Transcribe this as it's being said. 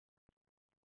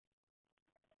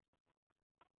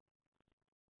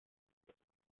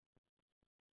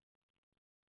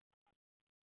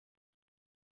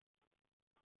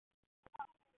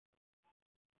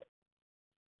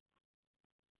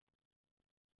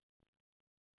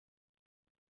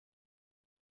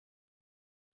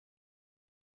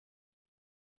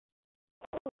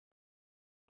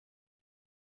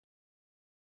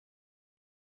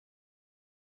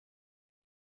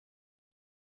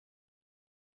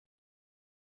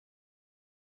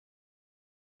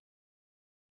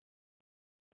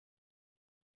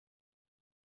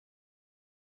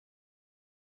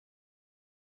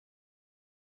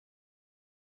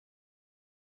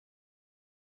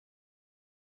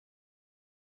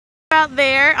out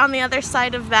there on the other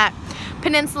side of that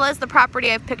peninsula is the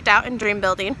property I've picked out in dream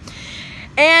building.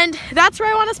 And that's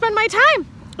where I want to spend my time.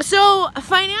 So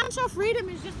financial freedom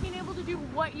is just being able to do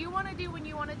what you want to do when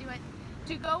you want to do it,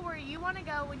 to go where you want to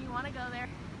go when you want to go there,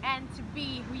 and to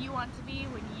be who you want to be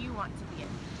when you want to be it.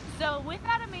 So with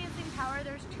that amazing power,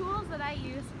 there's tools that I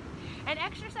use and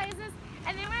exercises,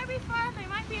 and they might be fun, they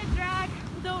might be a drag,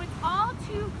 though it's all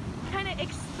to kind of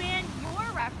expand your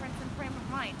reference and frame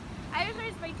of mind. I was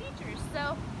raised by teachers,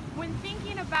 so when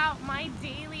thinking about my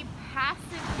daily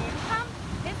passive income,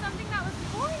 it's something that was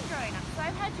foreign growing up. So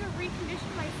I've had to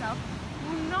recondition myself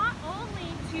not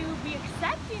only to be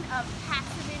accepting of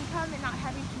passive income and not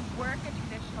having to work a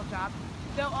traditional job,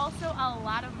 though also a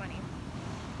lot of money.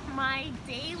 My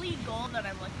daily goal that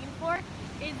I'm looking for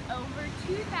is over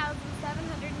 $2,777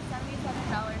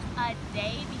 a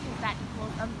day, because that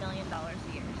equals $1 million a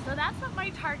year. So that's what my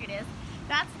target is.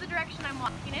 That's the direction I'm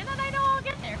walking in, and I know I'll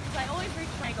get there because I always reach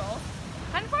my goals.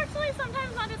 Unfortunately,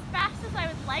 sometimes not as fast as I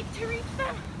would like to reach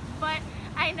them, but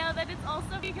I know that it's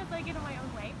also because I get in my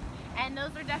own way. And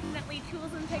those are definitely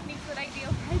tools and techniques that I do.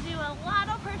 I do a lot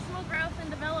of personal growth and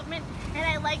development, and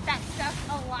I like that stuff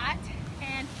a lot.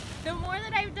 And the more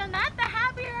that I've done that, the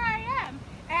happier I am.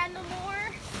 And the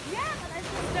more, that I've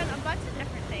just done a bunch of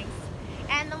different things.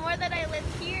 And the more that I live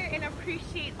here and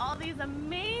appreciate all these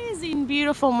amazing,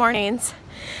 beautiful mornings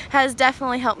has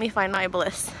definitely helped me find my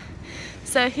bliss.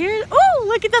 So here, oh,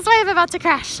 look at this wave about to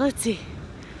crash. Let's see.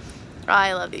 Oh,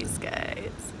 I love these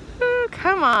guys. Ooh,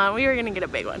 come on, we were gonna get a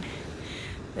big one.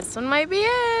 This one might be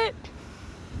it.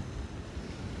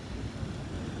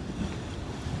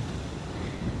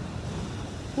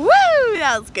 Woo,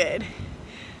 that was good.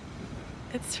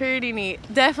 It's pretty neat.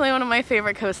 Definitely one of my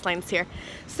favorite coastlines here.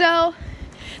 So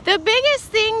the biggest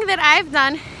thing that I've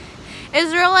done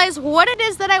is realize what it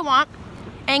is that I want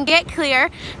and get clear.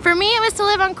 For me, it was to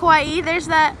live on Kauai. There's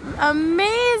that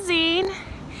amazing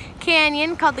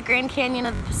canyon called the Grand Canyon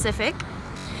of the Pacific.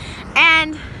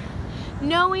 And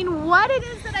knowing what it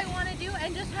is that I want to do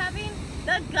and just having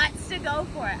the guts to go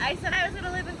for it. I said I was going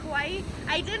to live in Kauai.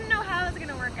 I didn't know how it was going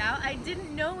to work out. I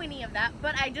didn't know any of that,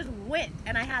 but I just went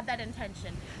and I had that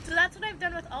intention. So that's what I've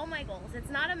done with all my goals. It's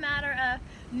not a matter of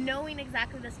knowing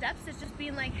exactly the steps. It's just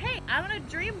being like, hey, I'm going to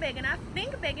dream big enough,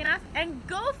 think big enough, and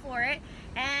go for it.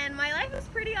 And my life is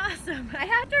pretty awesome. I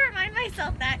have to remind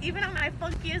myself that even on my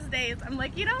funkiest days. I'm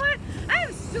like, you know what? I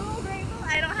am so grateful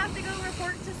I don't have to go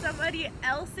report to somebody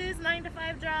else's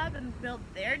 9-to-5 job and build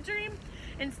their dream.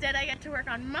 Instead, I get to work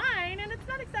on mine, and it's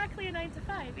not exactly a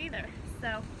 9-to-5 either.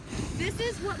 So this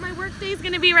is what my work day is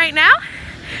going to be right now.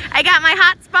 I got my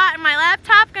hotspot and my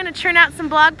laptop, going to churn out some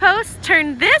blog posts,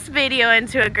 turn this video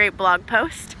into a great blog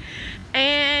post.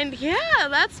 And yeah,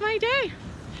 that's my day.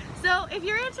 So if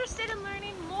you're interested in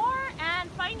learning more and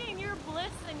finding your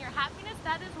bliss and your happiness,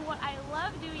 that is what I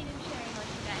love doing and sharing with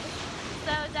you guys.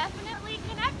 So definitely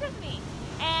connect with me.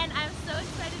 And I'm so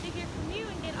excited to hear from you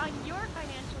and get on your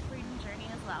financial freedom journey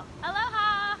as well. Aloha!